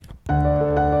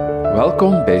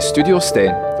Welkom bij Studio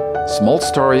Stijn. Small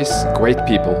Stories, Great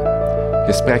People.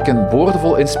 Gesprekken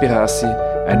boordevol inspiratie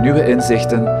en nieuwe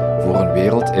inzichten voor een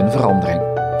wereld in verandering.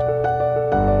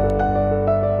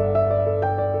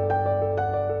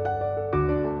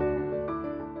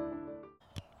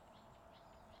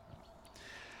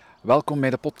 Welkom bij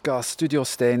de podcast Studio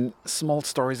Stijn, Small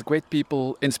Stories, Great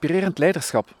People, inspirerend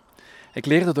leiderschap. Ik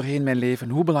leerde doorheen mijn leven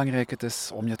hoe belangrijk het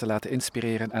is om je te laten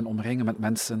inspireren en omringen met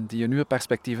mensen die je nieuwe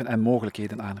perspectieven en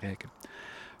mogelijkheden aanreiken.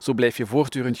 Zo blijf je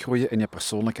voortdurend groeien in je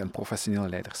persoonlijke en professionele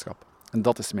leiderschap. En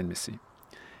dat is mijn missie.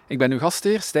 Ik ben uw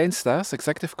gastheer Stijn Staes,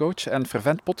 executive coach en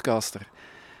fervent podcaster.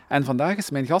 En vandaag is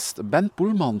mijn gast Ben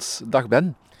Poelmans. Dag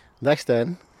Ben. Dag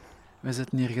Stijn. We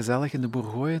zitten hier gezellig in de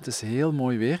Bourgogne. Het is heel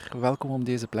mooi weer. Welkom op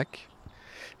deze plek.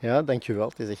 Ja, dankjewel.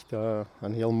 Het is echt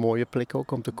een heel mooie plek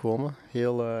ook om te komen.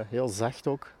 Heel zacht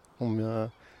ook, om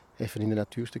even in de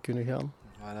natuur te kunnen gaan.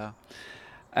 Voilà.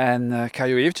 En ik ga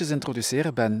je eventjes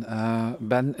introduceren, Ben.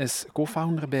 Ben is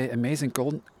co-founder bij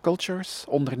Amazing Cultures,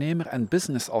 ondernemer en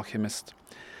business alchemist.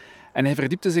 En hij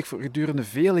verdiepte zich gedurende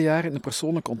vele jaren in de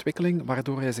persoonlijke ontwikkeling,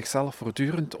 waardoor hij zichzelf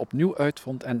voortdurend opnieuw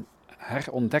uitvond en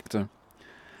herontdekte.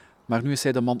 Maar nu is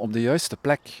hij de man op de juiste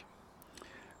plek.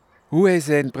 Hoe hij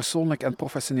zijn persoonlijk en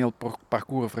professioneel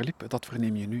parcours verliep, dat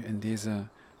verneem je nu in deze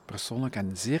persoonlijke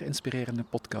en zeer inspirerende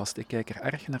podcast. Ik kijk er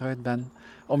erg naar uit, Ben,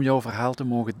 om jouw verhaal te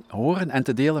mogen horen en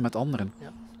te delen met anderen.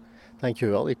 Ja.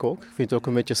 Dankjewel, ik ook. Ik vind het ook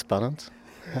een beetje spannend.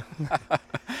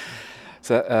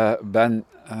 Ben,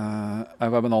 we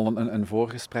hebben al een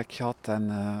voorgesprek gehad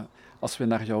en als we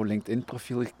naar jouw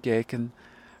LinkedIn-profiel kijken,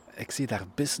 ik zie daar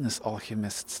business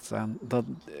alchemist staan.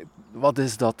 Wat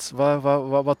is dat?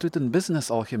 Wat doet een business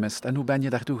alchemist en hoe ben je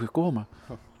daartoe gekomen?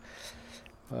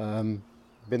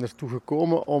 Ik ben ertoe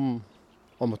gekomen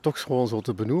om het toch gewoon zo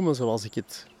te benoemen zoals ik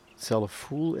het zelf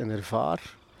voel en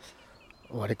ervaar.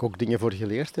 Waar ik ook dingen voor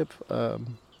geleerd heb.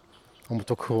 Om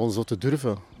het ook gewoon zo te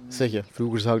durven zeggen.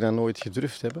 Vroeger zou ik dat nooit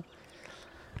gedurfd hebben.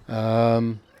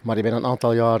 Maar ik ben een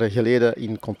aantal jaren geleden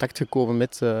in contact gekomen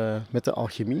met de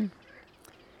alchemie.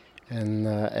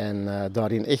 En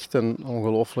daarin echt een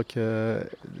ongelooflijke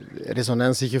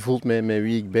resonantie gevoeld met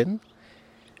wie ik ben.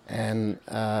 En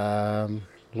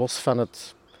los van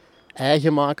het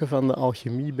eigen maken van de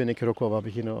alchemie ben ik er ook wel wat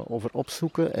beginnen over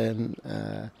opzoeken. En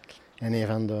een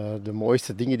van de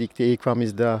mooiste dingen die ik tegenkwam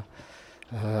is dat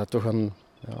toch een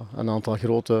aantal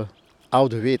grote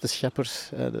oude wetenschappers,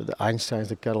 de Einsteins,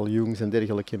 de Carl Jungs en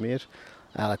dergelijke meer,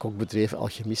 eigenlijk ook bedreven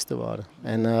alchemisten waren.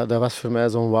 En dat was voor mij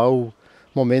zo'n wauw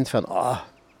moment van,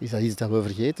 is dat iets dat we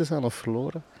vergeten zijn of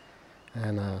verloren?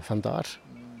 En vandaar.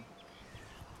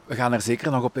 We gaan er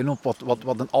zeker nog op in, op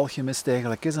wat een alchemist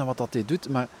eigenlijk is en wat dat hij doet.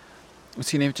 Maar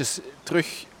misschien eventjes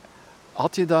terug.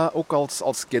 Had je dat ook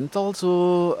als kind al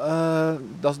zo,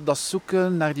 dat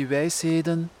zoeken naar die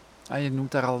wijsheden? Je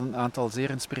noemt daar al een aantal zeer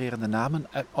inspirerende namen.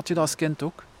 Had je dat als kind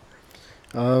ook?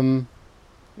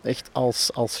 Echt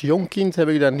als jong kind heb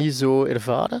ik dat niet zo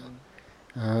ervaren.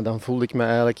 Dan voelde ik me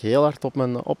eigenlijk heel hard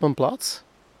op mijn plaats.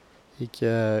 Ik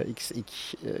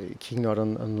ging naar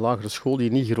een lagere school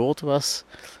die niet groot was,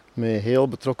 met heel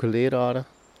betrokken leraren.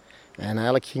 En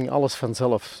eigenlijk ging alles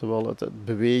vanzelf, zowel het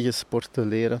bewegen, sporten,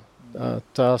 leren,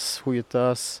 thuis, goede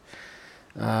thuis.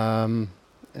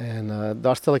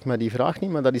 Daar stel ik me die vraag niet,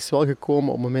 maar dat is wel gekomen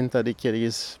op het moment dat ik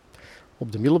ergens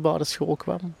op de middelbare school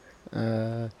kwam.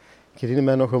 Ik herinner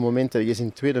me nog een moment ergens in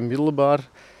het tweede middelbaar,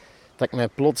 dat ik mij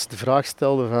plots de vraag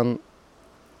stelde van,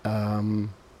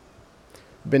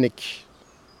 ben ik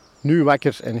nu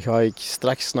wakker en ga ik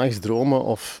straks 's nachts dromen,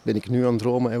 of ben ik nu aan het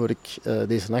dromen en word ik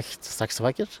deze nacht straks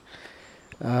wakker?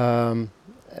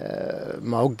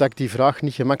 Maar ook dat ik die vraag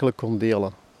niet gemakkelijk kon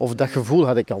delen. Of dat gevoel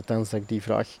had ik althans, dat ik die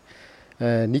vraag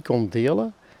niet kon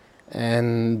delen.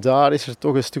 En daar is er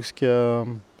toch een stukje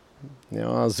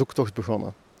zoektocht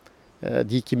begonnen.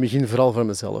 Die ik in het begin vooral voor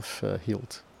mezelf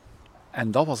hield.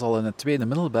 En dat was al in het tweede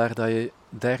middelbaar dat je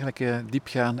dergelijke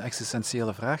diepgaande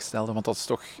existentiële vraag stelde. Want dat is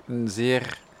toch een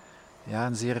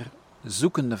zeer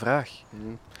zoekende vraag.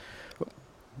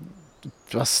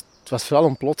 Het was vooral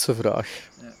een plotse vraag.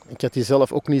 Ja. Ik had die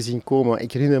zelf ook niet zien komen.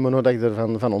 Ik herinner me nog dat ik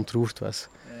ervan ontroerd was.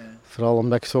 Ja. Vooral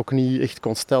omdat ik ze ook niet echt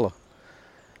kon stellen.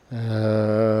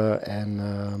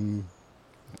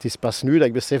 Het is pas nu dat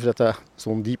ik besef dat dat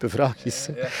zo'n diepe vraag is.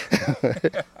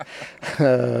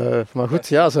 Ja. Maar goed,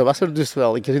 ja, zo was er dus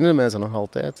wel. Ik herinner me ze nog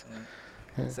altijd.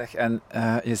 Ja. Zeg, en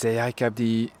je zei, ik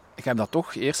heb dat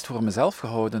toch eerst voor mezelf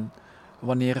gehouden.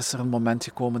 Wanneer is er een moment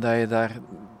gekomen dat je daar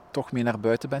toch mee naar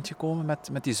buiten bent gekomen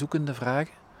met die zoekende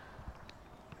vragen?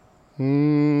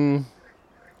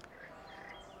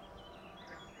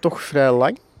 Toch vrij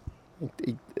lang.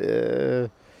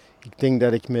 Ik denk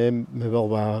dat ik met wel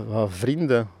wat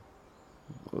vrienden,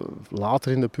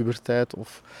 later in de puberteit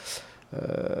of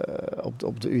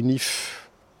op de UNIF,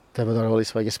 dat we daar wel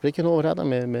eens wat gesprekken over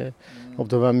hadden, op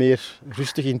de wat meer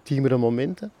rustig intiemere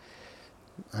momenten.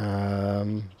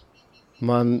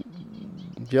 Maar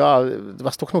ja, het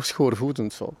was toch nog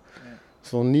schoorvoetend zo.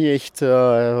 Zo niet echt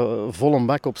vol een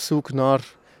bak op zoek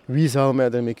naar wie zou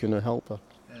mij ermee kunnen helpen.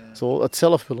 Zo het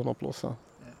zelf willen oplossen.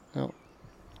 Ja.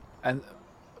 En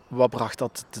wat bracht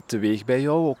dat teweeg bij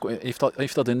jou? Ook,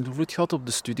 heeft dat invloed gehad op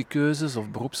de studiekeuzes of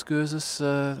beroepskeuzes,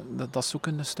 dat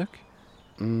zoekende stuk?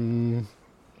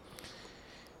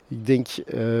 Ik denk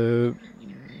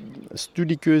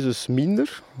studiekeuzes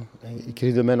minder. Ik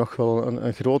herinner mij nog wel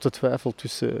een grote twijfel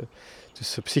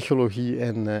tussen psychologie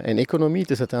en economie.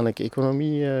 Het is uiteindelijk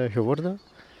economie geworden.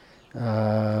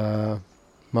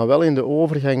 Maar wel in de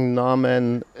overgang na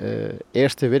mijn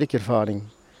eerste werkervaring.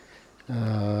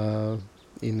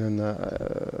 In een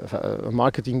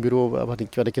marketingbureau wat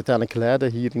ik uiteindelijk leidde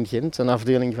hier in Gent, een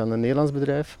afdeling van een Nederlands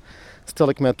bedrijf, stel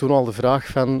ik mij toen al de vraag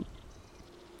van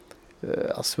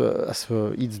als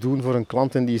we iets doen voor een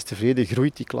klant en die is tevreden,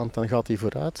 groeit die klant, dan gaat die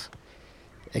vooruit.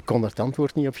 Ik kon daar het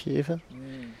antwoord niet op geven.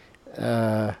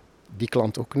 Die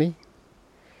klant ook niet.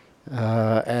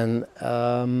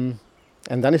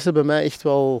 En dan is er bij mij echt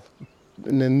wel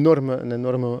een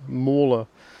enorme molen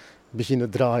beginnen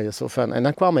draaien. Zo van. En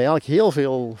dan kwamen eigenlijk heel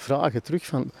veel vragen terug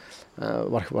van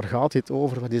waar gaat dit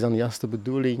over? Wat is dan de juiste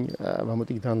bedoeling? Wat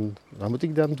moet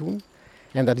ik dan doen?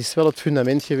 En dat is wel het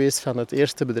fundament geweest van het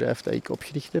eerste bedrijf dat ik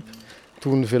opgericht heb.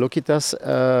 Toen Velocitas.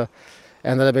 En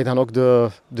dan heb ik dan ook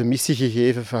de missie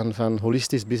gegeven van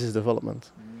Holistisch Business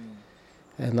Development.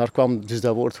 En daar kwam dus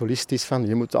dat woord holistisch van.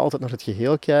 Je moet altijd naar het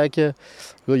geheel kijken.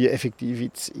 Wil je effectief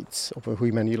iets op een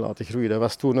goede manier laten groeien. Dat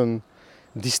was toen een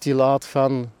distillaat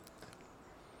van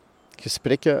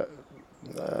gesprekken.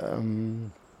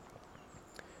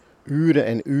 Uren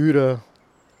en uren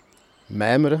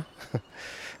mijmeren.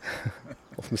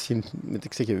 Of misschien moet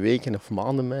ik zeggen weken of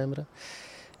maanden mijmeren.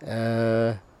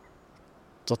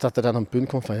 Totdat er dan een punt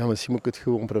komt van ja, misschien moet ik het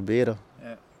gewoon proberen.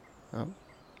 Ja.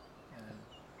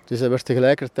 Dus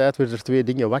tegelijkertijd werden er twee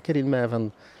dingen wakker in mij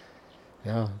van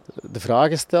ja, de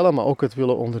vragen stellen, maar ook het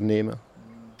willen ondernemen.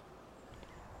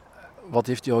 Wat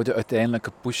heeft jou de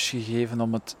uiteindelijke push gegeven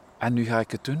om het, en nu ga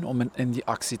ik het doen, om in die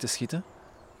actie te schieten?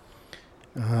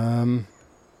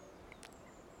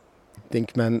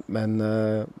 Ik denk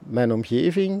mijn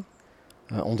omgeving,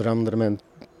 onder andere mijn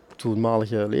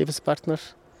toenmalige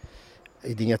levenspartner,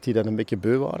 ik denk dat die dan een beetje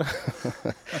beu waren.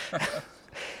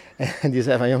 En die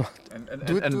zei van ja, maar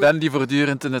en Ben die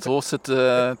voortdurend in het hoofd zit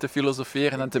te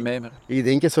filosoferen en te mijmeren. Ik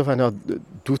denk het zo van, ja,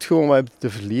 doe het gewoon wat je hebt te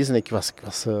verliezen. Ik was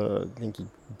denk ik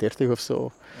 30 of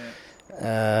zo.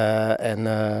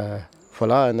 Ja.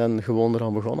 Voilà, en dan gewoon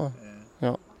eraan begonnen.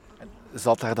 Ja.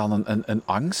 Zat daar dan een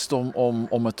angst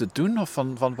om het te doen? Of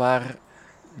van waar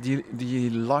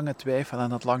die lange twijfel en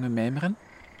dat lange mijmeren?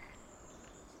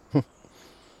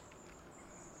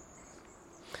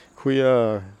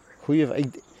 Goeie.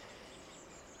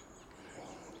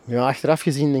 Ja, achteraf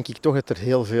gezien denk ik toch dat er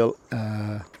heel veel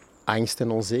angst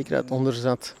en onzekerheid onder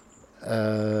zat.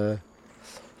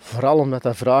 Vooral omdat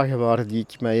dat vragen waren die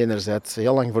ik mij enerzijds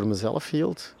heel lang voor mezelf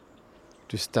hield.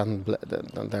 Dus dan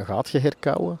gaat je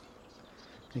herkauwen.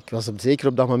 Ik was zeker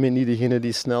op dat moment niet degene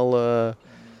die snel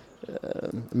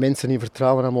mensen in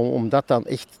vertrouwen nam om dat dan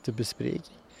echt te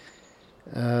bespreken.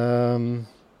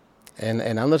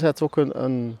 En anderzijds ook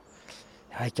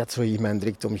ja, ik had zo in mijn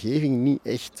directe omgeving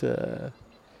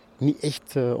niet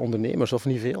echt ondernemers, of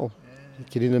niet veel.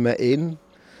 Ik herinner me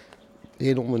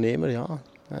één ondernemer, ja,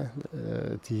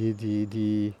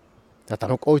 die dat dan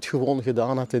ook ooit gewoon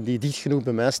gedaan had en die dicht genoeg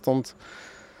bij mij stond.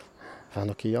 Van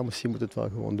oké, ja, misschien moet het wel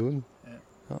gewoon doen.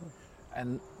 Ja.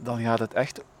 En dan gaat het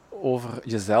echt over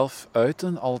jezelf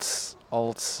uiten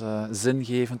als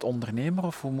zingevend ondernemer,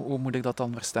 of hoe moet ik dat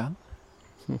dan verstaan?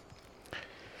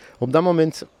 Op dat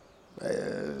moment,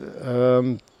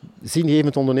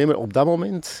 zingevend ondernemer, op dat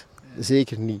moment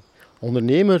zeker niet.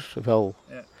 Ondernemer wel.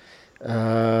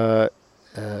 Ja.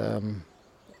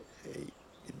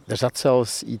 Er zat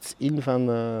zelfs iets in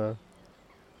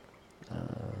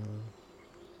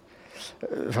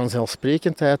van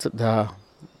zelfsprekendheid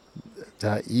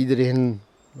dat iedereen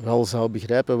wel zou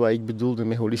begrijpen wat ik bedoelde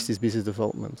met holistisch business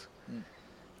development.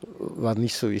 Wat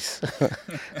niet zo is.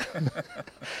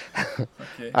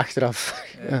 Okay. Achteraf,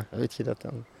 ja, weet je dat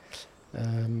dan.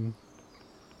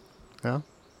 Ja.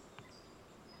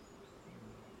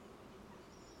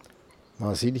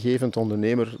 Maar zingevend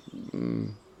ondernemer,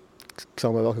 ik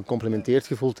zou me wel gecomplimenteerd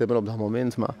gevoeld hebben op dat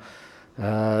moment, maar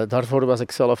daarvoor was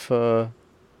ik zelf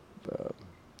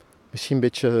misschien een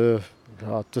beetje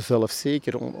te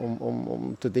zelfzeker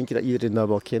om te denken dat iedereen dat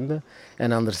wel kende.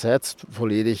 En anderzijds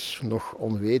volledig nog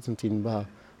onwetend in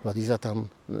wat is dat dan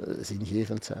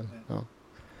zingevend zijn. Ja.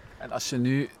 En als je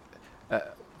nu...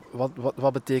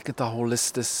 wat betekent dat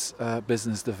holistisch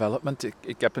business development?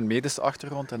 Ik heb een medische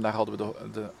achtergrond en daar hadden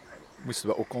we moesten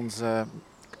we ook onze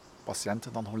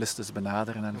patiënten dan holistisch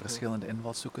benaderen en verschillende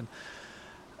invalshoeken.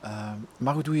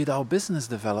 Maar hoe doe je dat op business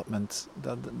development?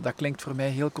 Dat klinkt voor mij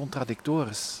heel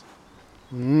contradictorisch.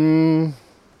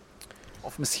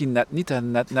 Of misschien net niet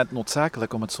en net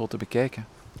noodzakelijk om het zo te bekijken.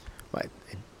 Maar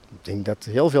ik denk dat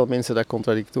heel veel mensen dat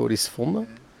contradictorisch vonden.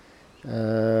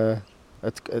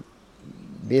 Het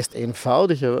meest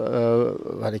eenvoudige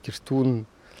wat ik er toen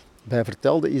bij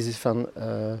vertelde is van...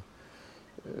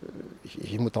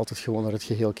 je moet altijd gewoon naar het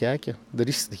geheel kijken.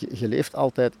 Je leeft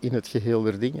altijd in het geheel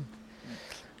der dingen.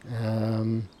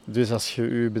 Dus als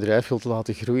je je bedrijf wilt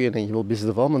laten groeien en je wilt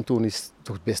business development doen, is het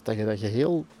toch het best dat je dat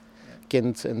geheel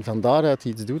kent en van daaruit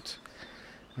iets doet.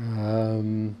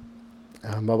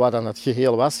 Maar wat dan het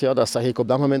geheel was, ja, dat zag ik op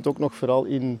dat moment ook nog vooral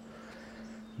in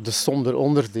de som der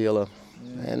onderdelen.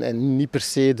 En niet per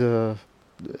se de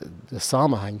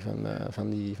samenhang van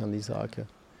die zaken.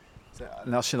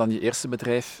 En als je dan je eerste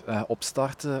bedrijf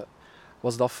opstartte,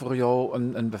 was dat voor jou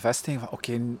een bevestiging van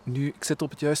oké, nu ik zit op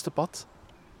het juiste pad?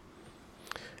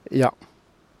 Ja,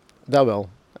 dat wel.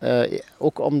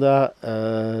 Ook omdat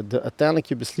de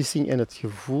uiteindelijke beslissing en het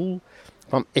gevoel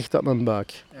kwam echt uit mijn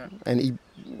buik. Ja. En ik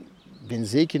ben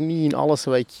zeker niet in alles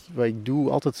wat ik doe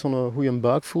altijd zo'n goede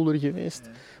buikvoeler geweest.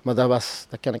 Ja. Maar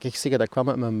dat kan ik echt zeggen, dat kwam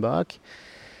uit mijn buik.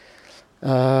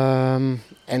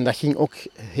 En dat ging ook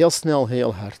heel snel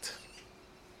heel hard.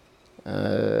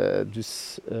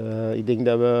 Dus ik denk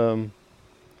dat we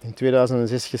in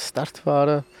 2006 gestart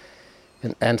waren.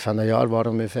 En eind van het jaar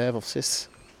waren we met 5 of 6.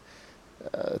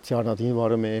 Het jaar nadien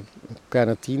waren we met een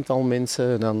kleine 10-tal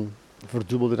mensen. En dan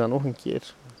verdubbelde dat nog een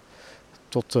keer.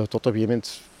 Tot op een gegeven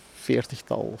moment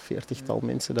 40-tal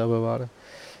mensen dat we waren.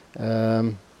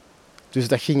 Dus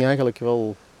dat ging eigenlijk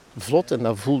wel vlot en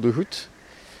dat voelde goed.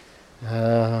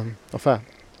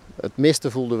 Het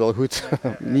meeste voelde wel goed.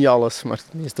 Niet alles, maar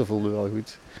het meeste voelde wel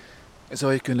goed.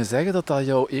 Zou je kunnen zeggen dat dat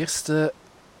jouw eerste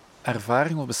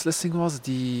ervaring of beslissing was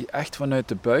die echt vanuit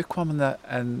de buik kwam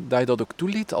en dat je dat ook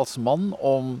toeliet als man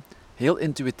om heel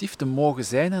intuïtief te mogen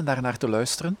zijn en daarnaar te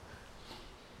luisteren?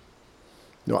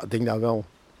 Ja, ik denk dat wel.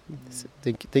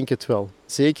 Ik denk het wel.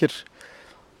 Zeker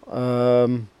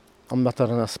omdat er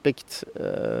een aspect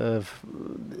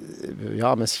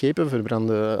met schepen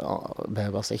verbranden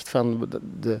bij was. Echt van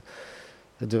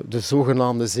de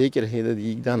zogenaamde zekerheden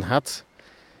die ik dan had,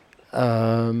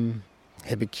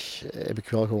 heb ik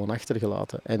wel gewoon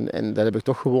achtergelaten. En daar heb ik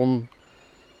toch gewoon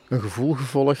een gevoel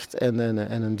gevolgd en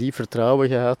een diep vertrouwen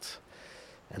gehad.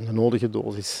 En de nodige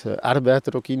dosis arbeid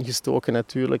er ook ingestoken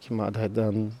natuurlijk. Maar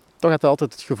toch had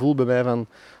altijd het gevoel bij mij van,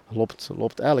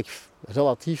 loopt eigenlijk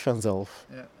relatief vanzelf.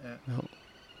 Ja.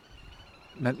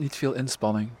 Met niet veel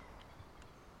inspanning.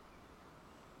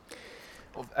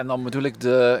 En dan bedoel ik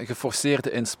de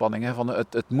geforceerde inspanning, hè, van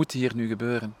het moet hier nu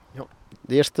gebeuren. Ja.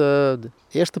 De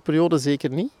eerste periode zeker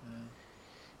niet.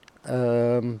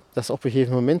 Dat is op een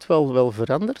gegeven moment wel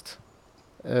veranderd.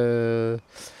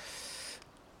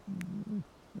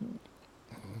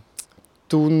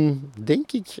 Toen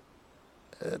denk ik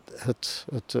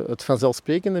het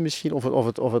vanzelfsprekende misschien,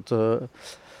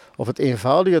 of het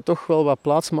eenvoudige toch wel wat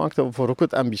plaats maakte voor ook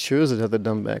het ambitieuze dat er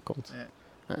dan bij komt.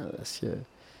 Ja. Als je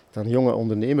dan jonge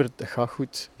ondernemer, dat gaat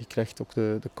goed. Je krijgt ook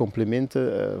de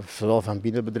complimenten, zowel van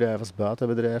binnenbedrijf als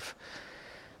buitenbedrijf.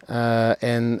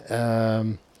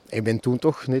 Ik ben toen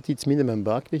toch net iets minder mijn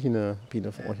buik beginnen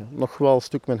volgen. Nog wel een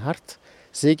stuk mijn hart.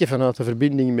 Zeker vanuit de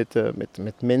verbinding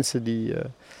met mensen,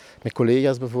 met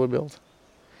collega's bijvoorbeeld.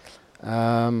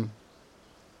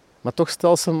 Maar toch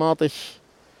stelselmatig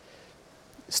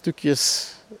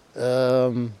stukjes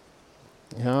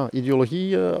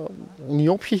ideologie niet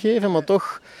opgegeven, maar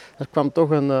toch, er kwam toch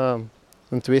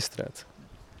een tweestrijd.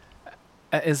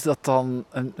 En is dat dan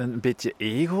een beetje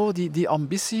ego, die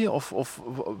ambitie? Of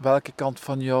welke kant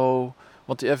van jou...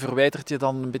 Want je verwijdert je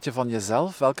dan een beetje van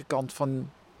jezelf. Welke kant van...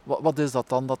 Wat is dat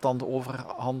dan de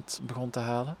overhand begon te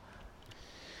halen?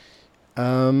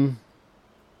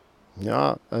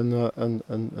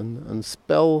 Een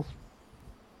spel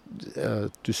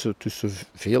tussen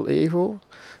veel ego,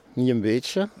 niet een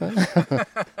beetje.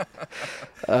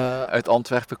 Uit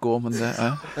Antwerpen komende.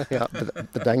 Hè? Ja,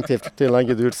 bedankt, heeft het heel lang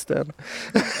geduurd, Stijn.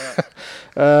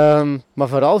 Maar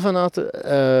vooral vanuit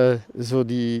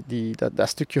dat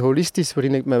stukje holistisch,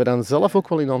 waarin ik me dan zelf ook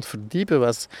wel in aan het verdiepen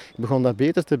was. Ik begon dat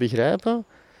beter te begrijpen.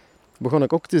 begon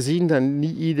ik ook te zien dat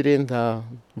niet iedereen dat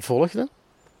volgde.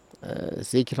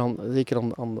 Zeker aan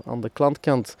de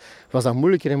klantkant was dat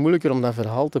moeilijker en moeilijker om dat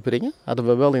verhaal te brengen. Hadden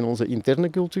we wel in onze interne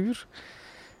cultuur.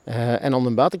 En aan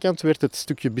de buitenkant werd het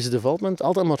stukje business development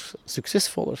altijd maar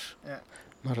succesvoller. Ja.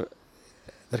 Maar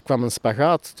er kwam een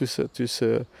spagaat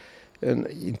tussen een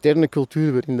interne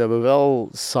cultuur waarin dat we wel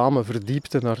samen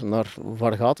verdiepten naar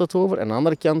waar gaat het over. En aan de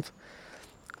andere kant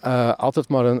altijd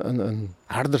maar een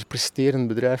harder presterend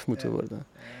bedrijf moeten worden.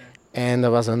 En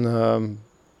dat was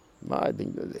maar ik denk,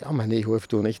 mijn ego heeft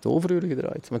toen echt overuren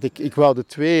gedraaid. Want ik wou de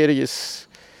twee ergens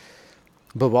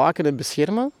bewaken en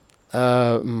beschermen.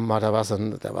 Maar dat was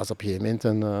op een gegeven moment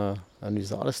een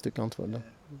huzarenstuk aan het worden.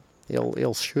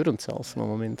 Heel scheurend zelfs, op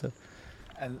momenten.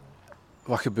 En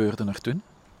wat gebeurde er toen?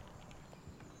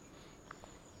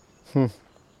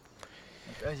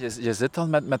 Je zit dan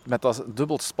met dat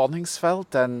dubbel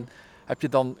spanningsveld en heb je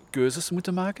dan keuzes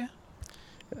moeten maken?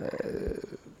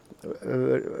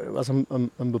 Er was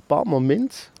een bepaald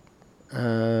moment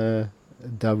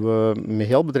dat we met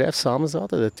heel het bedrijf samen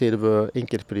zaten. Dat deden we 1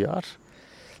 keer per jaar.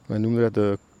 We noemden dat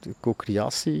de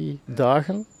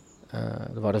co-creatiedagen.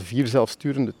 Er waren 4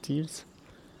 zelfsturende teams.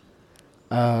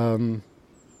 En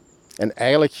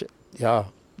eigenlijk, ja,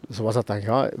 zoals dat dan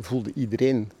gaat, voelde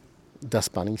iedereen dat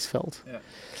spanningsveld. Ja.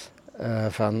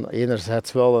 Van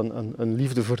enerzijds wel een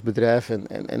liefde voor het bedrijf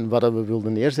en wat we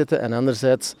wilden neerzetten. En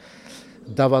anderzijds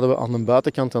dat wat we aan de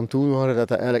buitenkant aan het doen waren,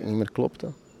 dat eigenlijk niet meer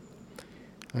klopte.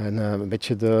 En een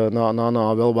beetje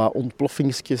na wel wat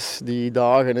ontploffingsjes die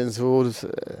dagen en zo. Dus,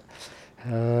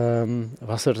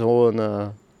 was er zo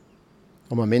een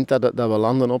moment dat we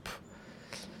landen op.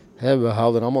 We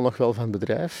houden allemaal nog wel van het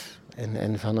bedrijf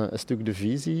en van een stuk de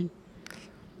visie,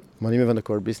 maar niet meer van de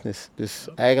core business. Dus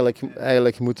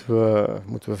eigenlijk moeten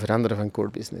we veranderen van core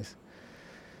business.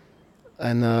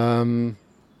 En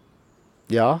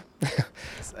ja. Dat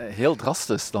is heel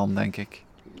drastisch dan, denk ik.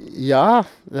 Ja,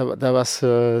 dat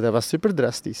was super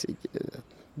drastisch.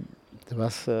 Dat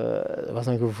was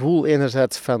een gevoel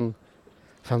enerzijds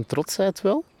van trotsheid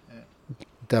wel.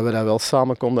 Dat we dat wel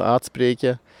samen konden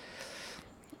uitspreken.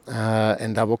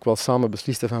 En dat we ook wel samen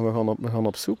beslisten van we gaan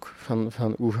op zoek. Van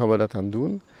hoe gaan we dat dan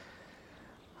doen.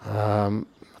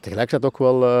 Tegelijkertijd ook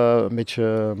wel een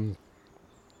beetje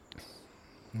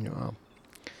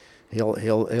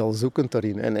heel zoekend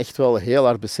daarin. En echt wel heel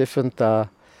hard beseffend dat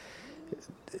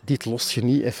dit lost je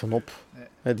niet even op.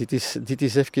 Nee. Dit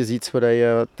is even iets waar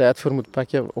je tijd voor moet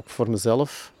pakken, ook voor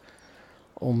mezelf,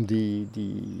 om die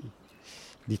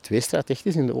tweestrijd echt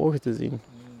eens in de ogen te zien.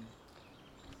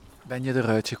 Ben je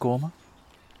eruit gekomen?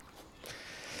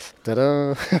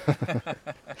 Tadaa!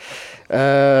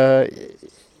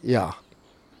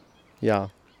 Ja.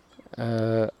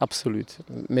 Absoluut.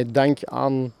 Met dank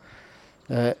aan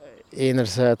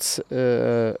enerzijds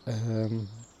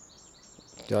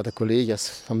de collega's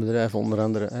van het bedrijf, onder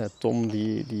andere Tom,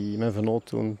 die mijn vernoot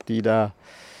toen, die daarin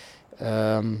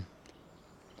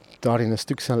een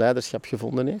stuk zijn leiderschap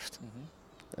gevonden heeft.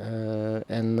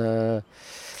 En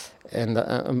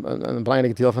een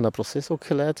belangrijk deel van dat proces ook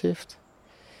geleid heeft.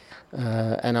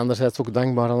 En anderzijds ook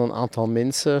dankbaar aan een aantal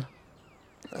mensen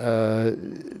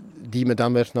die me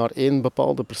dan weer naar één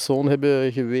bepaalde persoon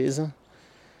hebben gewezen.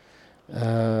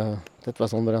 Dat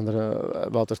was onder andere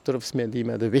Wouter Turfsmee die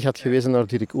mij de weg had gewezen naar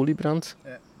Dirk Oeliebrand,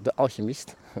 de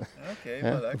alchemist.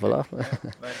 Oké, voilà.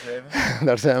 Daar zijn we.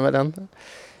 Daar zijn we dan.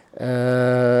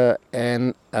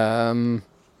 En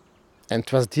het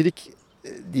was Dirk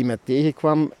die mij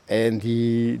tegenkwam en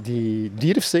die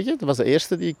durf zeggen, dat was de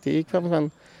eerste die ik tegenkwam,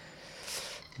 van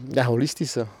ja,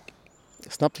 holistische.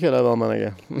 Snap je dat wel,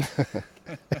 mannetje?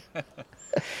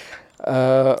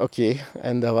 Oké.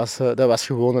 En dat was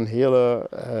gewoon een hele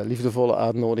liefdevolle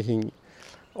uitnodiging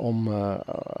om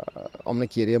een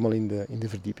keer helemaal in de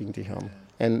verdieping te gaan.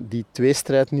 En die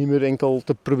tweestrijd niet meer enkel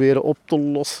te proberen op te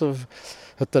lossen,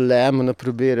 het te lijmen, het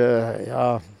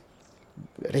proberen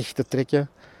recht te trekken.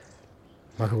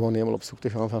 Maar gewoon helemaal op zoek te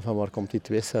gaan van waar komt die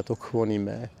tweestrijd ook gewoon in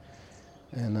mij.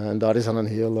 En daar is dan een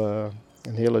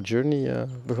hele journey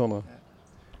begonnen.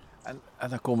 En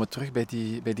dan komen we terug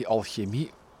bij die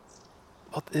alchemie.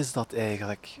 Wat is dat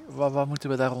eigenlijk? Wat moeten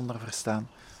we daaronder verstaan?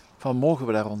 Wat mogen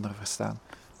we daaronder verstaan?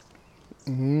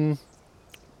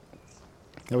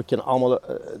 We kennen allemaal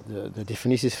de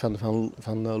definities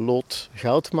van lood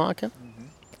goud maken.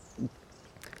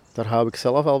 Daar hou ik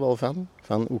zelf al wel van.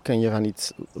 Van hoe kan je van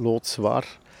iets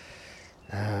loodzwaar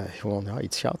gewoon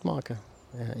iets goud maken.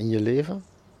 In je leven,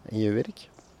 in je werk.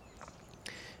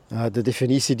 De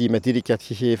definitie die met Dirk had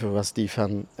gegeven was die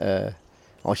van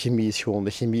alchemie is gewoon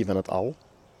de chemie van het al.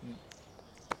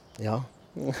 Ja,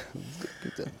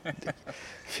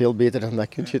 Veel beter dan dat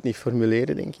kun je het niet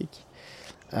formuleren, denk ik.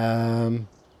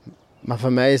 Maar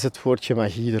voor mij is het woordje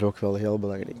magie er ook wel heel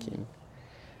belangrijk in.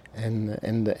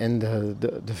 En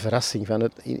de verrassing van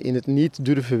het in het niet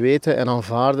durven weten en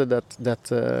aanvaarden dat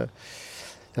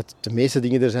de meeste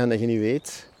dingen er zijn dat je niet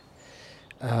weet.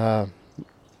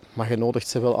 Maar je nodigt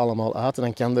ze wel allemaal uit en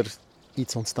dan kan er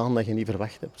iets ontstaan dat je niet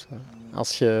verwacht hebt.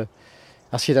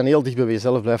 Als je dan heel dicht bij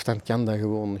jezelf blijft, dan kan dat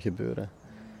gewoon gebeuren.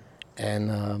 En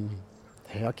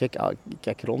ja,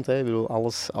 kijk rond. Hè. Ik bedoel,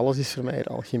 alles is voor mij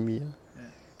alchemie. Hè.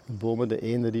 De bomen, de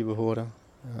eenden die we horen.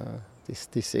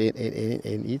 Het is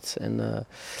één iets. En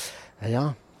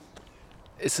ja.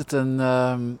 Is het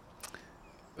een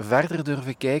verder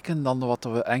durven kijken dan wat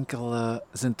we enkel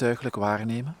zintuigelijk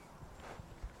waarnemen?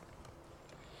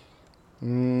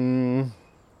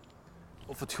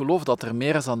 Of het geloof dat er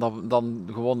meer is dan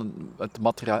gewoon het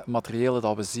materiële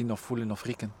dat we zien of voelen of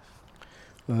rieken?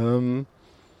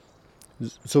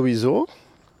 Sowieso.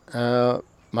 Maar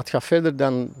het gaat verder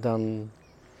dan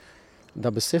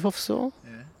dat besef of zo.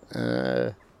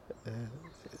 Ja.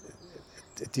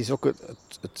 Het is ook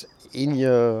het in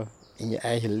je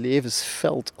eigen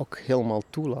levensveld ook helemaal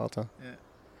toelaten. Ja.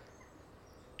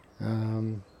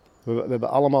 We hebben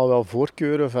allemaal wel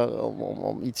voorkeuren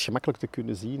om iets gemakkelijk te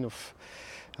kunnen zien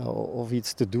of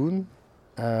iets te doen.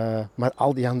 Maar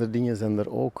al die andere dingen zijn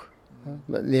er ook.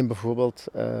 Neem bijvoorbeeld...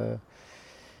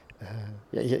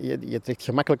 je trekt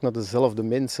gemakkelijk naar dezelfde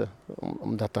mensen,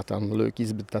 omdat dat dan leuk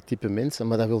is bij dat type mensen.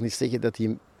 Maar dat wil niet zeggen dat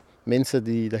die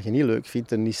mensen dat je niet leuk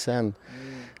vindt er niet zijn.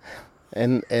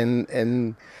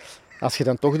 En als je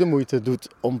dan toch de moeite doet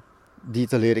om die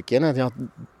te leren kennen, ja,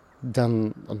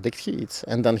 dan ontdek je iets.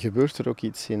 En dan gebeurt er ook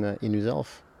iets in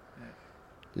jezelf.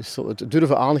 Dus zo het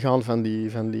durven aangaan van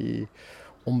die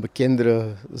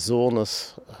onbekendere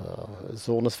zones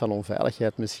van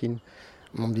onveiligheid misschien,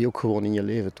 om die ook gewoon in je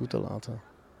leven toe te laten.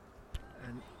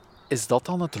 Is dat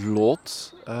dan het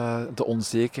lood, de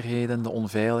onzekerheden, de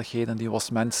onveiligheden die we als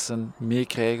mensen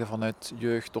meekrijgen vanuit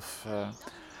jeugd, of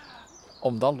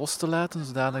om dat los te laten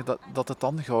zodanig dat het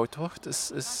dan goud wordt?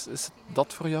 Is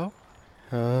dat voor jou?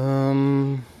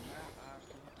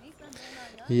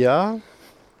 Ja.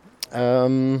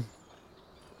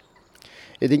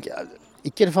 Ik denk,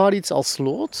 ik ervaar iets als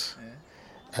lood.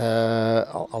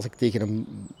 Als ik tegen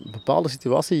een bepaalde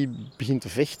situatie begin te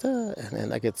vechten en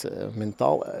dat ik het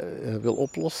mentaal wil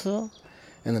oplossen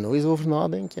en er nog eens over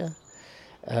nadenken,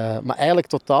 maar eigenlijk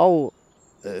totaal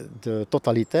de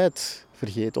totaliteit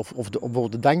vergeet of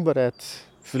bijvoorbeeld de dankbaarheid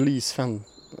verlies van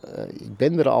ik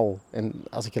ben er al en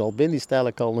als ik er al ben is het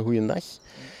eigenlijk al een goede dag.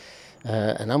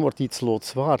 En dan wordt iets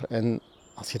loodzwaar en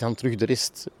als je dan terug de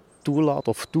rest toelaat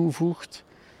of toevoegt,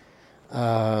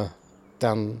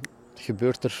 dan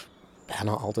gebeurt er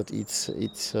bijna altijd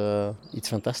iets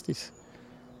fantastisch.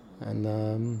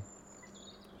 En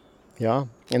ja,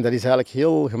 en dat is eigenlijk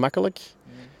heel gemakkelijk.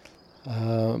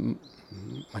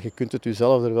 Maar je kunt het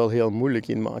jezelf er wel heel moeilijk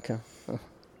in maken.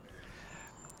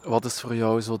 Wat is voor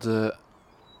jou zo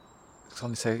ik zal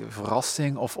niet zeggen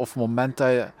verrassing of moment dat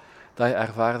je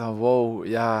ervaart van wow,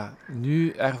 ja,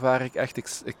 nu ervaar ik echt,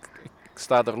 ik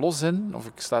sta er los in, of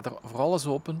ik sta er voor alles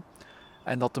open.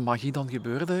 En dat de magie dan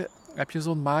gebeurde. Heb je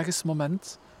zo'n magisch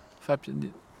moment? Of heb je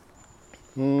niet?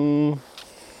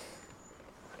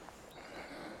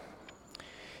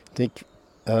 Ik denk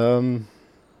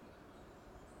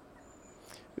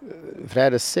vrij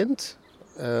recent.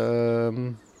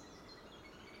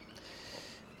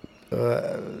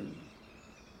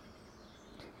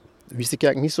 Wist ik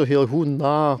eigenlijk niet zo heel goed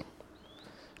na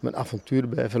mijn avontuur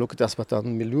bij Velocitas wat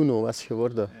dan Miluno was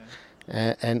geworden.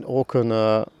 Ja. En ook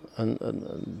een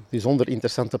bijzonder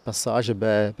interessante passage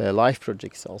bij Life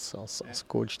Projects als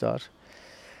coach daar.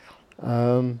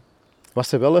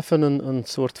 Was er wel even een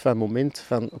soort van moment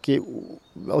van oké,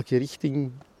 welke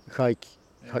richting ga ik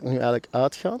nu eigenlijk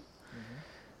uitgaan?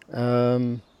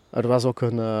 Er was ook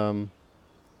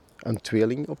een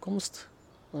tweelingopkomst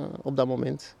op dat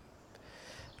moment.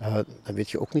 Dan weet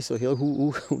je ook niet zo heel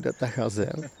goed hoe dat gaat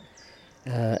zijn.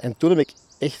 En toen heb ik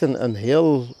echt een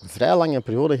heel vrij lange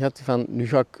periode gehad van nu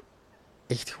ga ik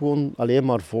echt gewoon alleen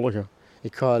maar volgen.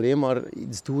 Ik ga alleen maar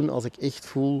iets doen als ik echt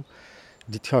voel,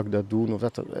 dit ga ik dat doen. Of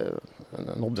dat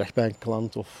een opdracht bij een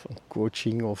klant of een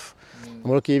coaching.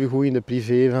 Maar ook even goed in de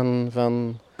privé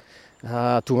van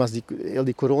toen was heel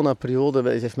die coronaperiode,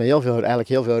 het heeft me eigenlijk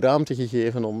heel veel ruimte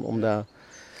gegeven om dat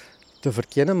te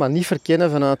verkennen. Maar niet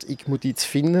verkennen vanuit ik moet iets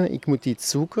vinden, ik moet iets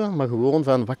zoeken. Maar gewoon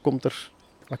van wat komt er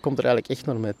eigenlijk echt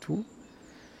naar mij toe.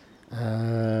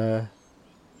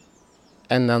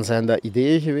 En dan zijn dat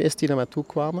ideeën geweest die naar mij toe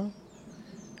kwamen.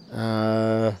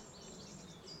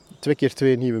 2 keer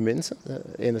 2 nieuwe mensen.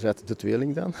 Enerzijds de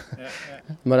tweeling dan, Ja, ja.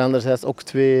 maar anderzijds ook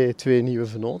twee nieuwe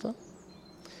venoten.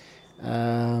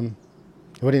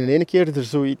 Waarin in één keer er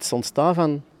zoiets ontstaat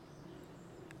van,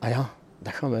 ah ja,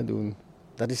 dat gaan wij doen.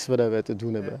 Dat is wat wij te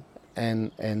doen hebben.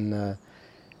 En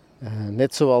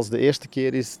net zoals de eerste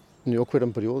keer is nu ook weer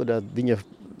een periode dat dingen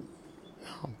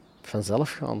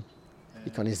vanzelf gaan.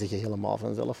 Ik kan niet zeggen helemaal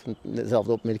vanzelf,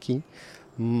 dezelfde opmerking.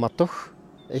 Maar toch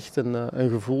echt een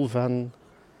gevoel van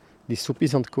die soep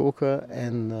is aan het koken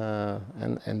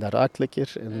en dat ruikt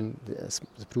lekker en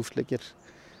ze proeft lekker.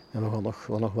 En we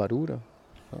gaan nog wat roeren.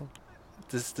 Ja.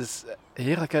 Het is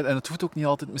heerlijk hè? En het hoeft ook niet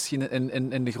altijd misschien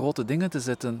in de grote dingen te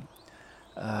zitten.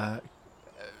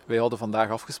 Wij hadden vandaag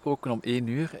afgesproken om 1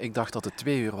 uur. Ik dacht dat het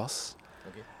 2 uur was.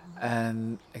 Okay.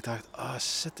 En ik dacht,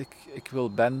 shit, ik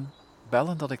wil Ben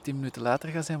bellen dat ik 10 minuten later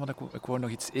ga zijn, want ik wou nog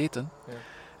iets eten. Ja.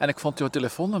 En ik vond jouw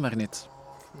telefoonnummer niet.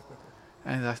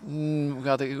 En ik dacht,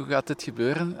 hoe gaat dit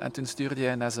gebeuren? En toen stuurde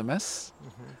jij een sms.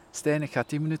 Stijn, ik ga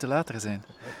 10 minuten later zijn.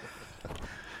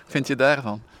 Vind je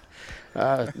daarvan?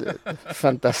 Ja,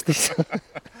 fantastisch.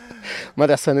 Maar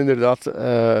dat zijn inderdaad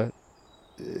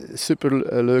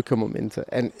super leuke momenten.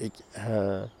 En ik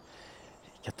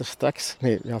had er straks,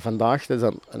 vandaag, dat is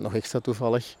dan nog extra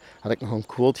toevallig, had ik nog een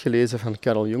quote gelezen van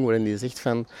Carl Jung, waarin die zegt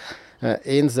van,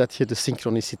 eens dat je de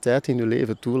synchroniciteit in je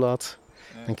leven toelaat,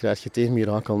 dan krijg je het een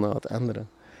mirakel na het andere.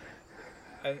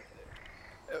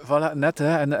 Voilà, net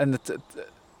hè. En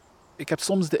ik heb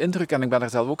soms de indruk, en ik ben er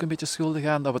zelf ook een beetje schuldig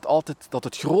aan, dat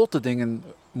het grote dingen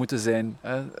moeten zijn.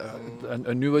 Hè.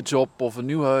 Een nieuwe job of een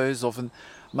nieuw huis.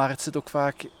 Maar het zit ook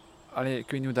vaak, ik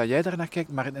weet niet hoe dat jij daar naar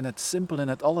kijkt, maar in het simpele, in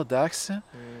het alledaagse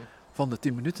van de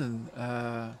 10 minuten.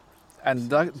 En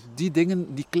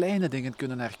die kleine dingen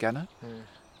kunnen herkennen,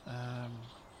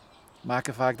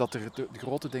 maken vaak dat de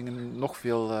grote dingen nog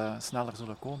veel sneller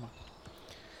zullen komen.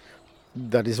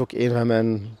 Dat is ook een van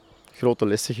mijn grote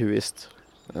lessen geweest.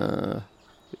 Op een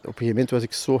gegeven moment was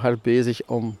ik zo hard bezig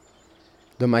om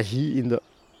de magie in de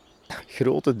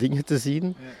grote dingen te zien.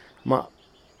 Ja. Maar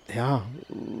ja,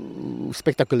 hoe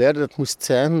spectaculair dat moest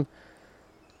zijn,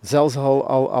 zelfs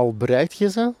al bereikt je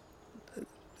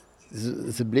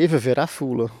ze bleven veraf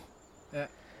voelen. Ja.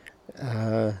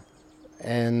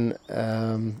 En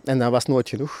dat was nooit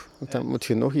genoeg. Want dan moet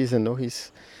je nog eens en nog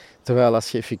eens. Terwijl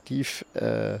als je effectief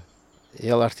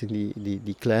heel hard in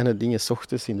die kleine dingen, 's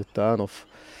ochtends in de tuin of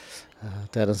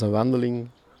tijdens een wandeling,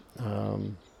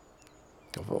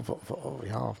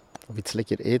 of iets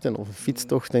lekker eten of een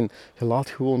fietstocht, en je laat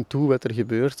gewoon toe wat er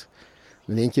gebeurt.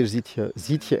 In één keer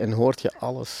ziet je en hoort je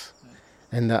alles.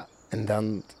 En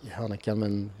dan kan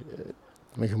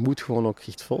mijn gemoed gewoon ook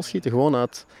echt volschieten. Gewoon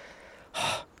uit,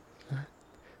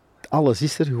 alles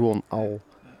is er gewoon al.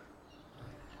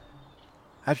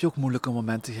 Heb je ook moeilijke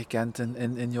momenten gekend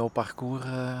in jouw parcours,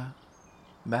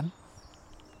 Ben?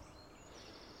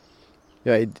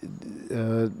 Ja, ik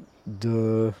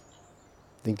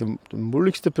denk de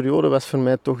moeilijkste periode was voor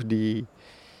mij toch die,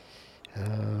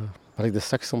 wat ik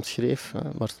straks omschreef,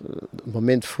 maar het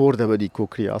moment voordat we die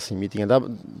co-creatiemeeting.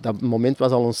 En dat moment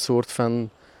was al een soort van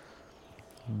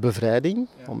bevrijding,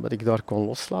 omdat ik daar kon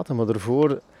loslaten. Maar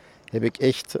daarvoor heb ik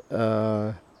echt,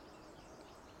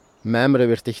 mijmeren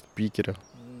werd echt piekeren.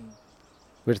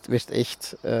 Werd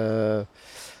echt,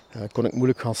 kon ik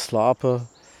moeilijk gaan slapen.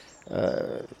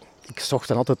 Ik zocht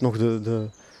dan altijd nog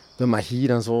de magie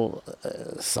en zo,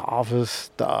 's avonds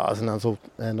thuis en dan zo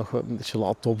nog een beetje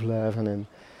laat opblijven. En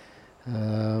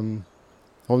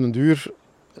op een duur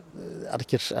had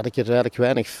ik er eigenlijk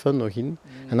weinig fun nog in.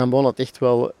 En dan begon het echt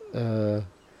wel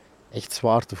echt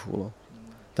zwaar te voelen.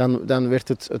 Dan werd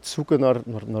het zoeken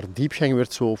naar diepgang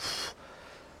werd zo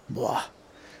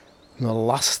een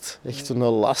last. Echt een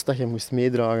last dat je moest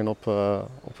meedragen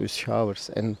op je schouders.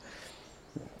 En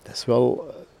dat is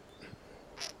wel...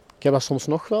 Ik heb dat soms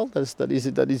nog wel.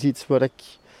 Dat is iets waar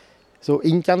ik zo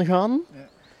in kan gaan.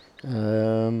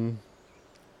 Ja.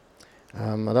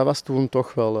 Maar dat was toen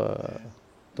toch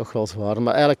wel zwaar.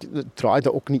 Maar eigenlijk het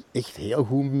draaide ook niet echt heel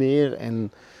goed meer.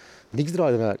 En niks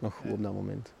draaide eigenlijk nog goed op dat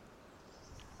moment.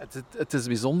 Het is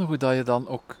bijzonder hoe dat je dan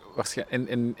ook waarschijnlijk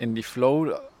in die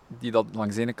flow, die dat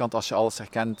langs de ene kant, als je alles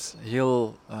herkent,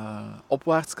 heel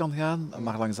opwaarts kan gaan,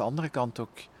 maar langs de andere kant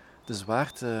ook de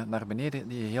zwaarte naar beneden,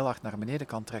 die je heel hard naar beneden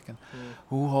kan trekken.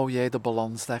 Hoe hou jij de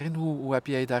balans daarin? Hoe heb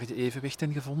jij daar je evenwicht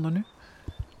in gevonden nu?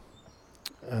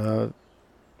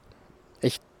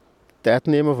 Echt tijd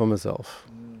nemen voor mezelf.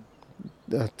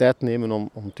 Tijd nemen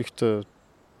om terug te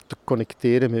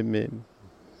connecteren met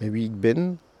wie ik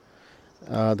ben.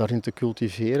 Daarin te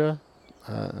cultiveren.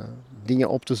 Dingen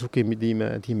op te zoeken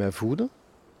die mij voeden.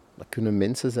 Dat kunnen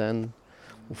mensen zijn,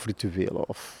 of rituelen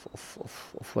of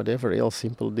whatever, heel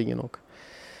simpele dingen ook.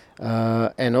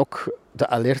 En ook de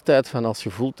alertheid van als je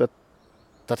voelt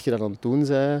dat je dat aan het doen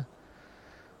bent.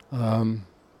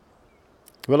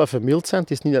 Wel even mild zijn,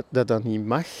 het is niet dat niet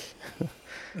mag.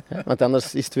 Want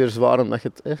anders is het weer zwaar omdat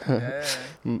je het...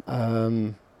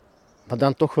 maar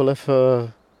dan toch wel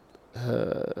even...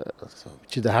 een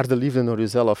beetje de harde liefde naar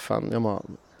jezelf. Van, ja, maar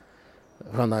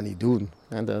we gaan dat niet doen.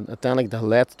 En uiteindelijk dat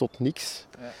leidt tot niks.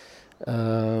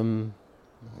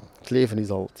 Het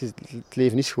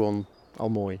leven is gewoon al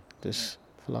mooi. Dus,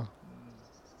 voilà.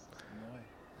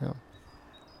 Ja.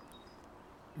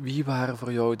 Wie waren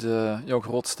voor jou jouw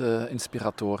grootste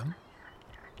inspiratoren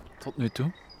tot nu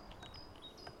toe?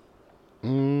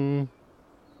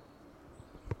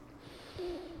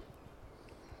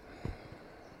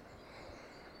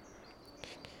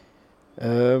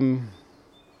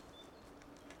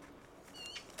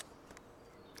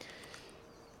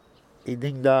 Ik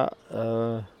denk dat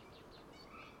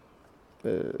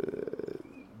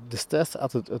destijds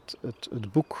had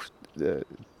het boek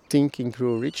Think and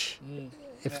Grow Rich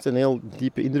heeft een heel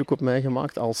diepe indruk op mij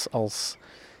gemaakt als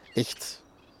echt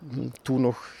toen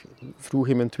nog vroeg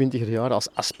in mijn 20er jaren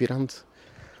als aspirant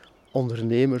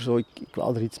ondernemer. Zo, ik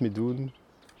wou er iets mee doen.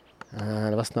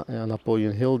 Dat was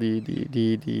Napoleon Hill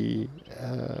die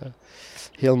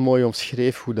heel mooi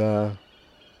omschreef hoe dat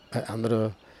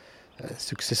andere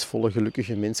succesvolle,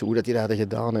 gelukkige mensen, hoe dat die dat hadden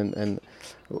gedaan en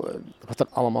wat er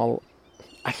allemaal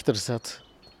achter zat.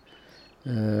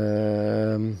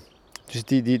 Dus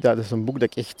dat is een boek dat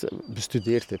ik echt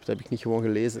bestudeerd heb. Dat heb ik niet gewoon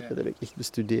gelezen, dat heb ik echt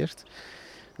bestudeerd.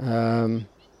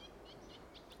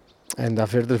 En dat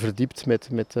verder verdiept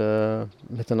met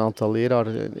een aantal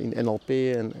leraren in NLP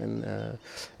en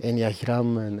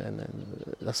Enneagram en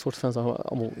dat soort van zaken.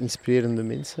 Allemaal inspirerende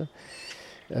mensen.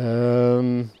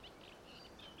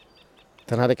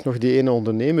 Dan had ik nog die ene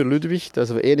ondernemer, Ludwig. Dat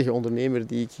is de enige ondernemer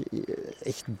die ik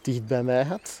echt dicht bij mij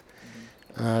had.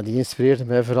 Die inspireerde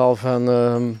mij vooral van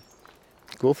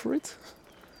go for it.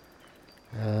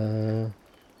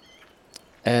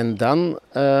 En dan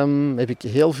heb ik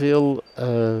heel veel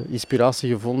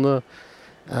inspiratie gevonden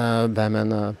bij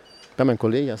mijn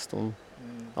collega's toen.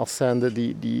 Als zijnde,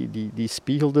 die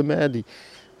spiegelden mij.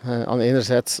 Aan de ene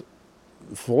zijde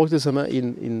volgden ze mij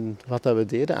in wat dat we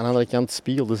deden. Aan de andere kant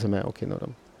spiegelden ze mij ook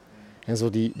enorm. En zo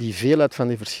die veelheid van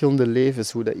die verschillende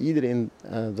levens, hoe dat iedereen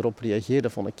erop reageerde,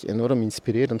 vond ik enorm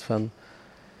inspirerend. Van,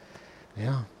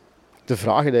 ja, de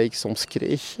vragen die ik soms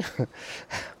kreeg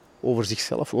over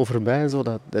zichzelf, over mij, zo,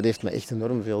 dat heeft me echt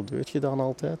enorm veel deugd gedaan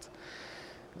altijd.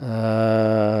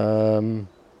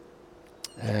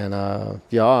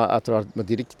 Ja, uiteraard, maar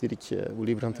Dirk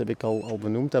Woulibrand heb ik al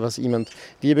benoemd. Dat was iemand,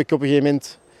 die heb ik op een gegeven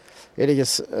moment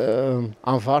ergens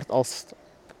aanvaard als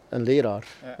een leraar.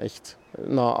 Ja. Echt.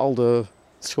 Na al de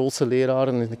schoolse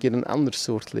leraren een keer een ander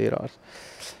soort leraar.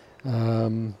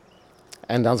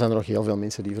 En dan zijn er nog heel veel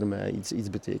mensen die voor mij iets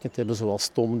betekend hebben, zoals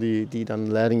Tom, die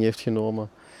dan leiding heeft genomen.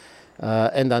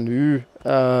 En dan nu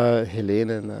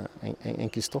Helene en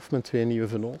Christophe, mijn 2 nieuwe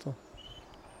venoten.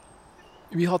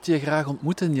 Wie had je graag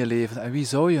ontmoet in je leven en wie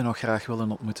zou je nog graag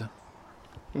willen ontmoeten?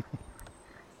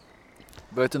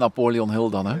 Buiten Napoleon Hill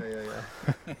dan, hè? Ja.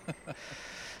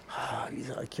 Wie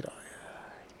zou ik graag...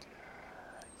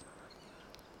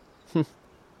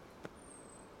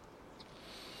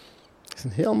 Dat is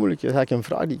een heel moeilijke... Dat is eigenlijk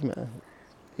een vraag die ik me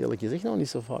eerlijk gezegd nog niet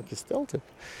zo vaak gesteld heb.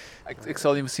 Ik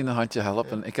zal je misschien een handje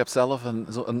helpen. Ja. Ik heb zelf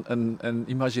een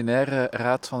imaginaire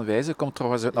raad van wijzen. Komt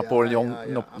trouwens uit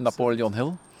Napoleon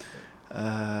Hill.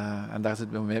 En daar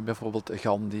zit bij mij bijvoorbeeld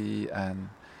Gandhi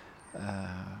en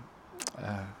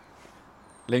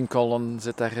Lincoln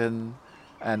zit daarin.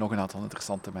 En nog een aantal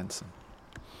interessante mensen.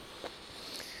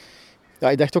 Ja,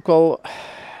 ik dacht ook wel...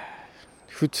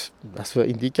 Goed, als we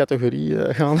in die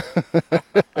categorie gaan...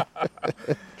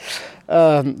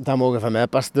 dan mogen van mij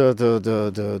pas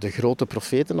de grote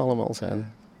profeten allemaal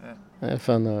zijn. Ja.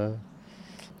 Van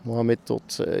Mohammed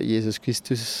tot Jezus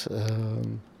Christus.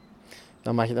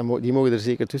 Die mogen er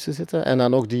zeker tussen zitten. En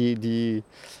dan ook die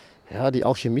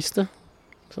alchemisten.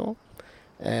 Zo.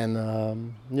 En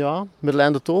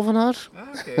Merlijn de Tovenaar.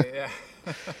 Ja.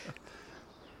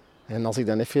 En als ik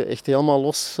dan echt helemaal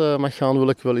los mag gaan, wil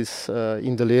ik wel eens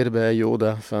in de leer bij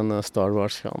Yoda van Star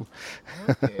Wars gaan.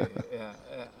 Ja.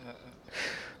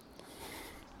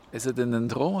 Is het in een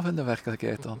droom of in de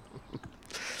werkelijkheid dan?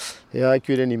 Ja, ik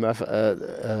weet het niet, maar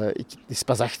het is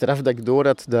pas achteraf dat ik door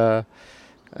had dat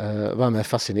wat mij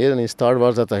fascineerde in Star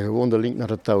Wars, dat gewoon de link naar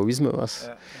het Taoïsme was.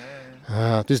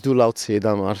 Dus doe Lao Tse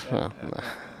dan maar. Ja.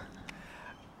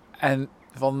 En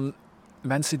van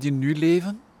mensen die nu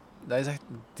leven, dat je zegt,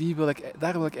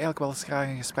 daar wil ik eigenlijk wel eens graag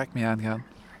een gesprek mee aangaan?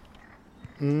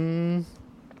 Mm.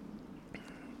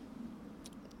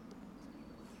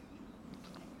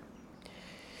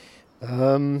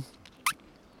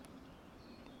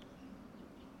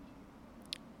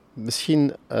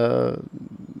 Misschien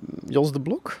Jos de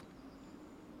Blok?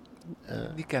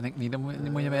 Die ken ik niet, die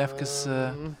moet je mij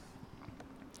even...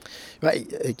 Ja,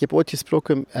 ik heb ooit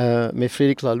gesproken met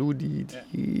Frédéric Laloux, die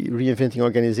Reinventing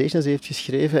Organizations heeft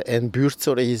geschreven. En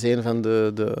buurtzorg is een van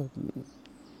de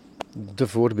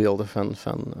voorbeelden van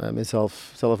met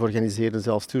zelf organiseren,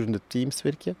 zelfsturende teams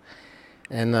werken.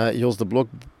 En Jos de Blok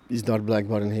is daar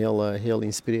blijkbaar een heel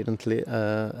inspirerend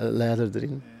leider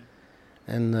erin.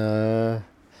 En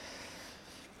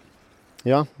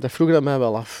ja, dat vroeg dat mij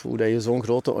wel af, hoe dat je zo'n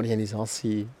grote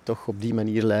organisatie toch op die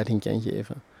manier leiding kan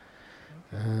geven.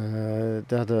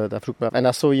 Dat vroeg me af. En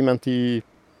dat is zo iemand die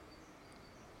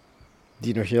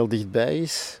nog heel dichtbij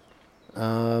is,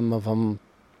 maar van,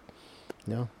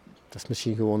 ja, dat is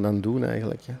misschien gewoon dan doen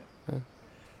eigenlijk. Hè. Ja.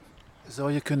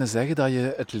 Zou je kunnen zeggen dat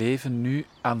je het leven nu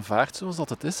aanvaardt zoals dat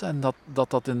het is en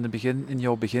dat in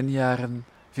jouw beginjaren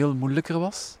veel moeilijker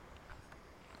was?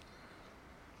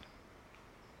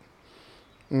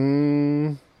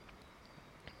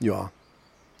 Ja,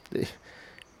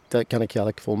 dat kan ik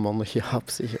eigenlijk volmondig ja op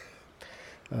zeggen.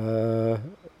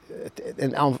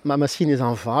 Maar misschien is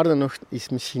aanvaarden nog is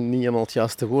misschien niet helemaal het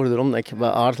juiste woord, daarom dat ik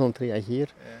wat aarzelend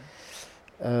reageer.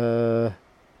 Ja.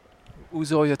 Hoe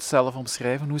zou je het zelf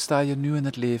omschrijven? Hoe sta je nu in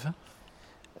het leven?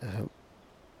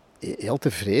 Heel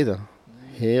tevreden.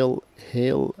 Heel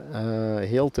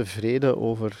tevreden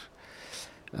over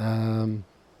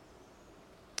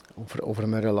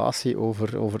mijn relatie,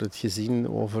 over het gezin,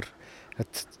 over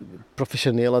het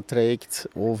professionele traject,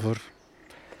 over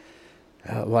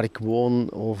waar ik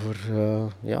woon, over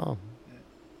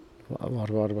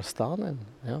waar we staan. En,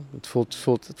 ja, het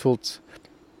voelt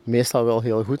meestal wel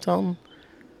heel goed aan.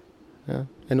 Ja.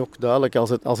 En ook duidelijk,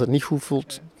 als het niet goed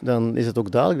voelt, dan is het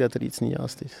ook duidelijk dat er iets niet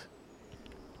juist is.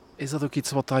 Is dat ook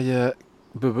iets wat je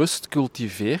bewust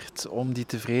cultiveert, om die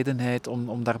tevredenheid,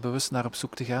 om daar bewust naar op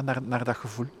zoek te gaan, naar dat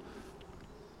gevoel?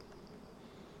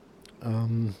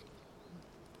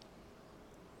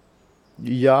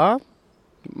 Ja,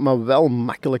 maar wel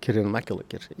makkelijker en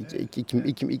makkelijker.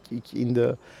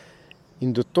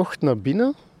 In de tocht naar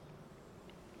binnen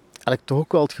had ik toch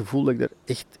ook wel het gevoel dat ik er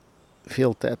echt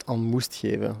veel tijd aan moest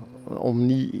geven. Om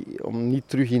niet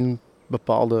terug in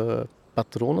bepaalde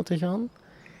patronen te gaan.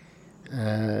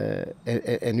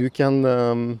 En nu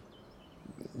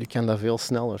kan dat veel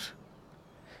sneller.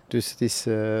 Dus het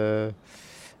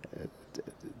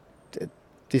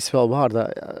is wel waar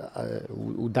dat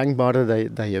hoe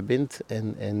dankbaarder dat je bent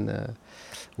en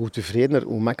hoe tevredener,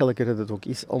 hoe makkelijker het ook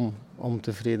is om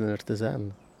tevredener te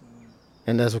zijn.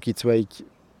 En dat is ook iets wat ik...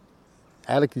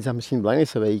 Eigenlijk is dat misschien het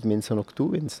belangrijkste wat ik mensen ook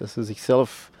toewens. Dat ze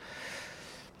zichzelf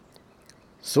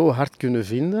zo hard kunnen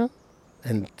vinden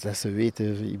en dat ze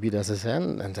weten wie dat ze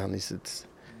zijn. En dan is het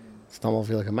allemaal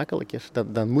veel gemakkelijker.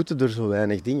 Dan moeten er zo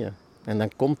weinig dingen. En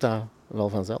dan komt dat wel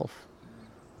vanzelf.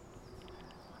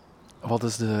 Wat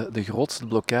is de grootste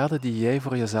blokkade die jij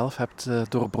voor jezelf hebt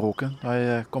doorbroken, waar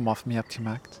je komaf mee hebt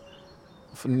gemaakt?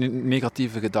 Of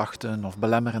negatieve gedachten of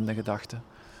belemmerende gedachten?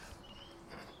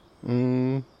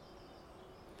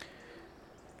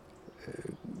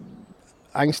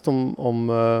 Angst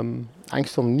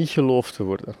om niet geloofd te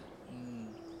worden.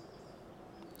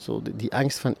 Zo, die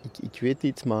angst van ik weet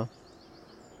iets, maar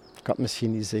ik kan het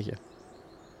misschien niet zeggen.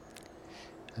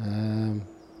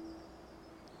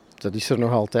 Dat is er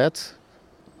nog altijd.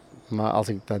 Maar als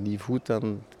ik dat niet voel,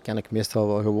 dan kan ik meestal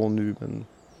wel gewoon nu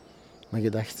mijn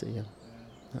gedachten zeggen.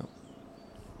 Ja.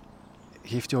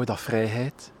 Geeft jou dat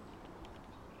vrijheid?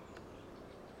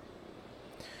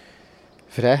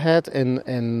 Vrijheid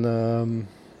en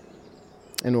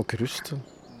ook rust.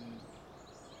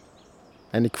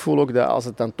 En ik voel ook dat als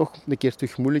het dan toch een keer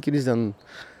terug moeilijker is, dan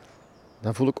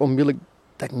voel ik onmiddellijk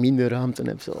dat ik minder ruimte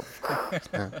heb. Zo.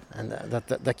 Ja, en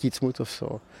dat ik iets moet of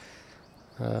zo.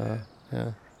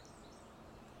 Ja.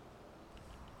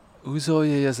 Hoe zou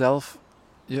je jezelf,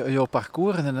 jouw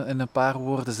parcours in een paar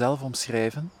woorden zelf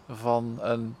omschrijven?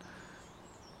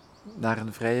 Naar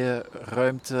een vrije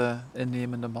ruimte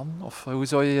innemende man? Of hoe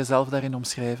zou je jezelf daarin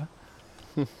omschrijven?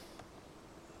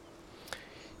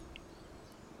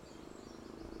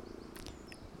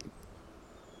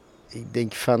 Ik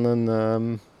denk van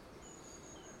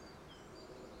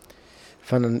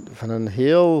een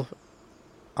heel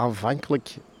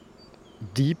aanvankelijk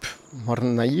diep, maar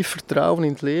naïef vertrouwen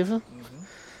in het leven,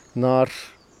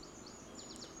 naar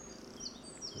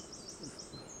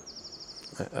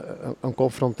een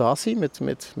confrontatie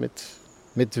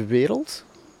met de wereld.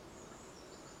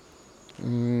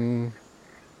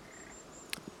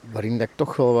 Waarin dat ik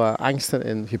toch wel wat angsten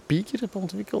en gepieker heb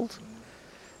ontwikkeld.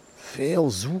 Veel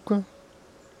zoeken.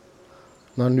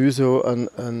 Maar nu zo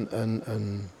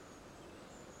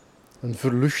een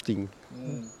verluchting.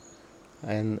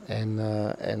 En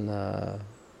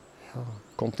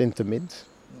contentement.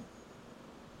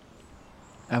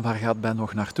 En waar gaat Ben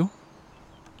nog naartoe?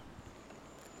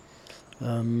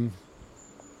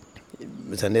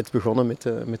 We zijn net begonnen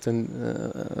met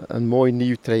een mooi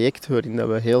nieuw traject waarin dat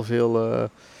we heel veel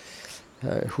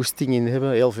goesting in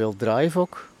hebben, heel veel drive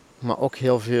ook, maar ook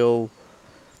heel veel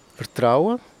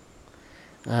vertrouwen.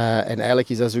 En eigenlijk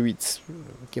is dat zoiets.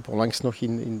 Ik heb onlangs nog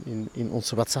in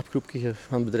onze WhatsApp-groepje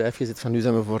van het bedrijf gezet van nu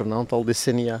zijn we voor een aantal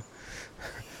decennia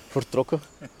vertrokken.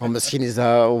 Maar misschien is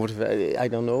dat over, I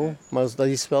don't know. Maar dat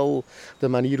is wel de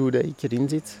manier hoe dat ik erin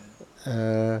zit.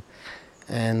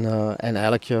 En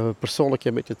eigenlijk persoonlijk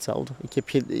een beetje hetzelfde.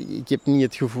 Ik heb niet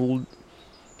het gevoel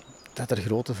dat er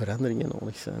grote veranderingen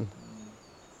nodig zijn.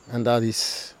 En dat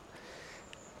is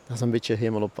een beetje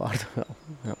hemel op aarde wel.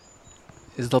 Ja.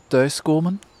 Is dat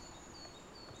thuiskomen?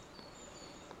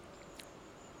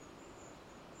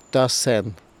 Thuis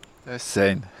zijn. Thuis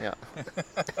zijn. Ja.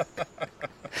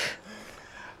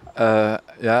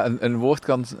 Ja, een woord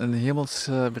kan een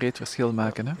hemelsbreed verschil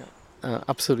maken. Hè?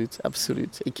 Absoluut,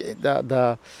 absoluut.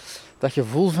 Dat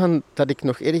gevoel van dat ik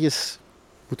nog ergens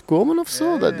moet komen of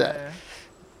zo, dat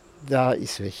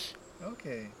is weg.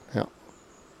 Oké. Ja.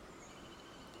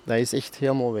 Dat is echt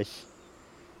helemaal weg.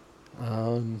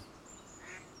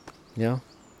 Ja,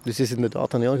 dus het is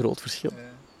inderdaad een heel groot verschil.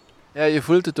 Ja, je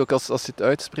voelt het ook als je het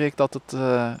uitspreekt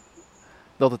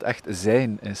dat het echt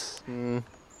zijn is.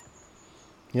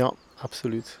 Ja,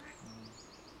 absoluut.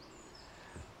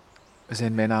 We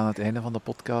zijn bijna aan het einde van de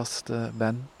podcast,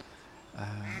 Ben.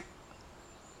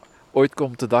 Ooit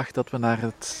komt de dag dat we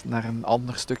naar een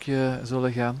ander stukje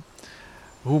zullen gaan.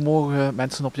 Hoe mogen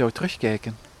mensen op jou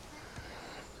terugkijken?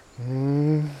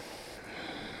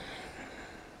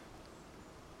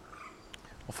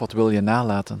 Of wat wil je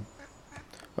nalaten?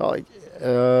 Wel, ik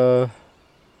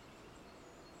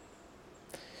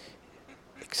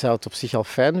zou het op zich al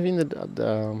fijn vinden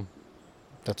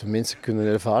dat de mensen kunnen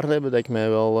ervaren hebben dat ik mij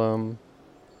wel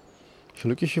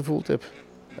gelukkig gevoeld heb.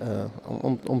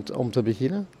 Om te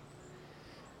beginnen.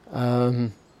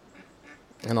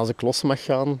 En als ik los mag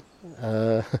gaan,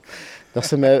 dat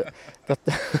ze mij...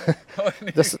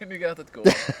 Nu gaat het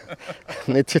komen.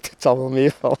 Nee, het zal wel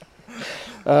meevallen.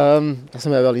 Dat ze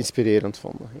mij wel inspirerend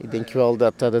vonden. Ik denk wel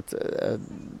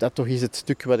dat toch is het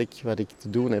stuk wat ik te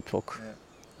doen heb ook.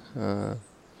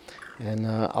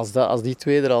 En als die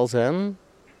twee er al zijn,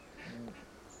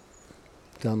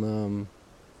 dan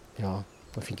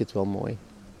vind ik het wel mooi.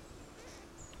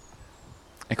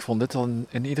 Ik vond dit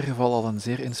in ieder geval al een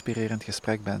zeer inspirerend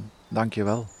gesprek, Ben. Dank je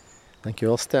wel. Dank je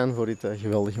wel, Stijn, voor dit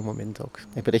geweldige moment ook. Ik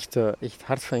heb er echt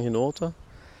hard van genoten.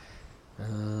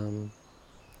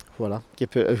 Voilà. Ik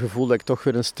heb het gevoel dat ik toch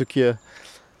weer een stukje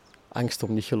angst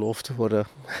om niet geloofd te worden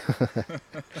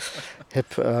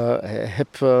heb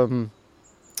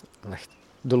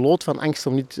de lood van angst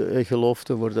om niet geloofd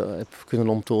te worden heb kunnen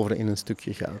omtoveren in een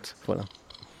stukje goud. Voilà.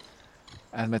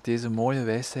 En met deze mooie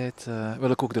wijsheid wil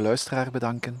ik ook de luisteraar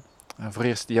bedanken. Voor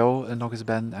eerst jou nog eens,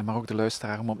 Ben, maar ook de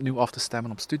luisteraar om opnieuw af te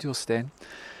stemmen op Studio Stijn.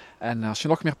 En als je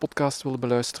nog meer podcasts wil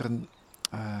beluisteren,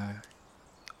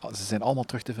 ze zijn allemaal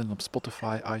terug te vinden op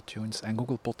Spotify, iTunes en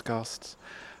Google Podcasts.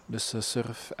 Dus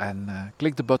surf en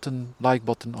klik de button, like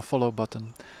button of follow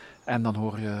button. En dan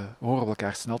horen we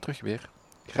elkaar snel terug weer.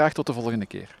 Graag tot de volgende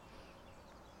keer.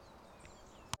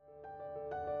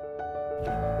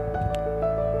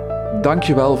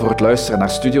 Dankjewel voor het luisteren naar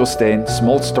Studio Stijn,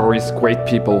 Small Stories, Great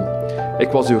People. Ik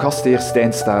was uw gastheer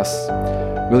Stijn Staes.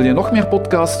 Wil je nog meer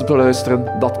podcasts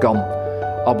beluisteren? Dat kan.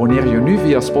 Abonneer je nu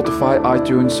via Spotify,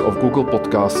 iTunes of Google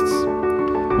Podcasts.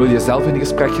 Wil je zelf in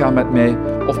gesprek gaan met mij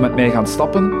of met mij gaan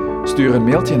stappen? Stuur een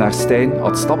mailtje naar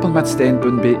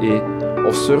stijn@stappenmetstijn.be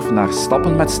of surf naar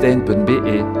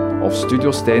stappenmetstijn.be of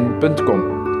studiostijn.com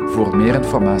voor meer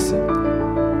informatie.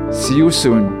 See you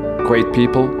soon, great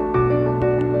people.